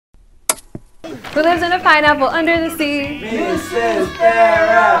Who lives in a pineapple under the sea? Mrs.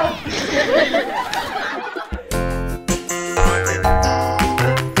 Farah.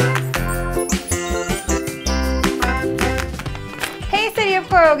 Hey City of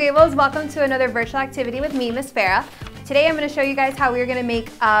Coral Gables, welcome to another virtual activity with me, Miss Farah. Today I'm going to show you guys how we're going to make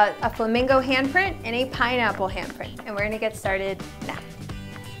a flamingo handprint and a pineapple handprint, and we're going to get started now.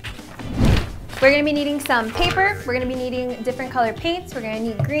 We're going to be needing some paper, we're going to be needing different color paints, we're going to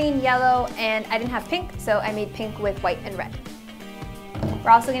need green, yellow, and I didn't have pink, so I made pink with white and red. We're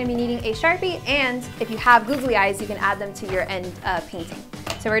also going to be needing a Sharpie, and if you have googly eyes, you can add them to your end painting.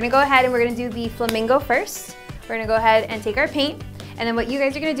 So we're going to go ahead and we're going to do the flamingo first. We're going to go ahead and take our paint, and then what you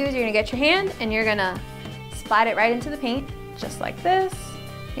guys are going to do is you're going to get your hand and you're going to splat it right into the paint, just like this.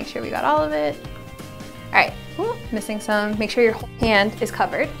 Make sure we got all of it. All right, ooh, missing some. Make sure your whole hand is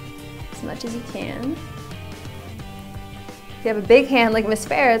covered as much as you can. If you have a big hand like Miss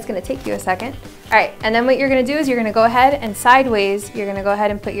Farah, it's gonna take you a second. All right, and then what you're gonna do is you're gonna go ahead and sideways, you're gonna go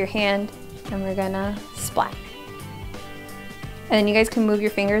ahead and put your hand and we're gonna splat. And then you guys can move your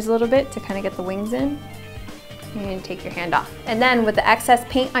fingers a little bit to kind of get the wings in. You're gonna take your hand off. And then with the excess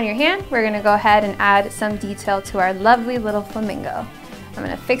paint on your hand, we're gonna go ahead and add some detail to our lovely little flamingo. I'm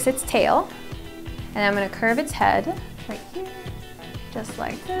gonna fix its tail, and I'm gonna curve its head right here, just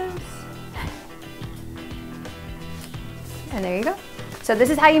like this. And there you go. So this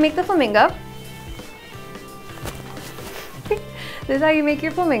is how you make the flamingo. This is how you make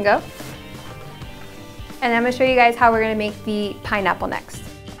your flamingo. And I'm gonna show you guys how we're gonna make the pineapple next.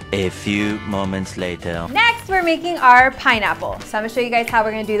 A few moments later. Next, we're making our pineapple. So I'm gonna show you guys how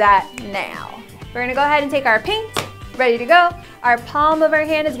we're gonna do that now. We're gonna go ahead and take our paint, ready to go. Our palm of our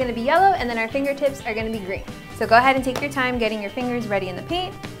hand is gonna be yellow, and then our fingertips are gonna be green. So go ahead and take your time getting your fingers ready in the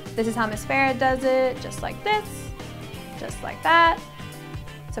paint. This is how Miss Farah does it, just like this. Just like that.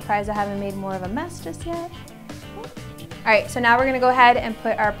 Surprised I haven't made more of a mess just yet. All right, so now we're gonna go ahead and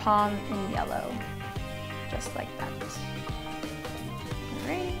put our palm in yellow, just like that. All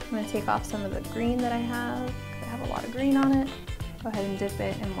right, I'm gonna take off some of the green that I have. I have a lot of green on it. Go ahead and dip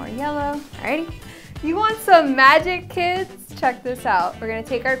it in more yellow. Alrighty. You want some magic, kids? Check this out. We're gonna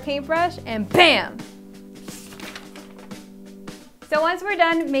take our paintbrush and bam! So once we're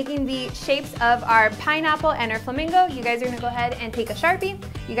done making the shapes of our pineapple and our flamingo, you guys are gonna go ahead and take a Sharpie.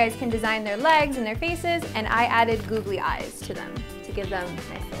 You guys can design their legs and their faces, and I added googly eyes to them to give them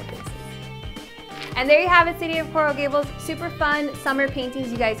nice little faces. And there you have it, City of Coral Gables. Super fun summer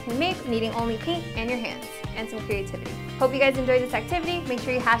paintings you guys can make, needing only paint and your hands, and some creativity. Hope you guys enjoyed this activity. Make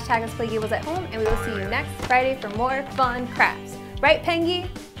sure you hashtag us PLaygablesathome, and we will see you next Friday for more fun crafts. Right, Pengy?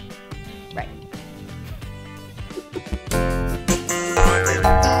 Right.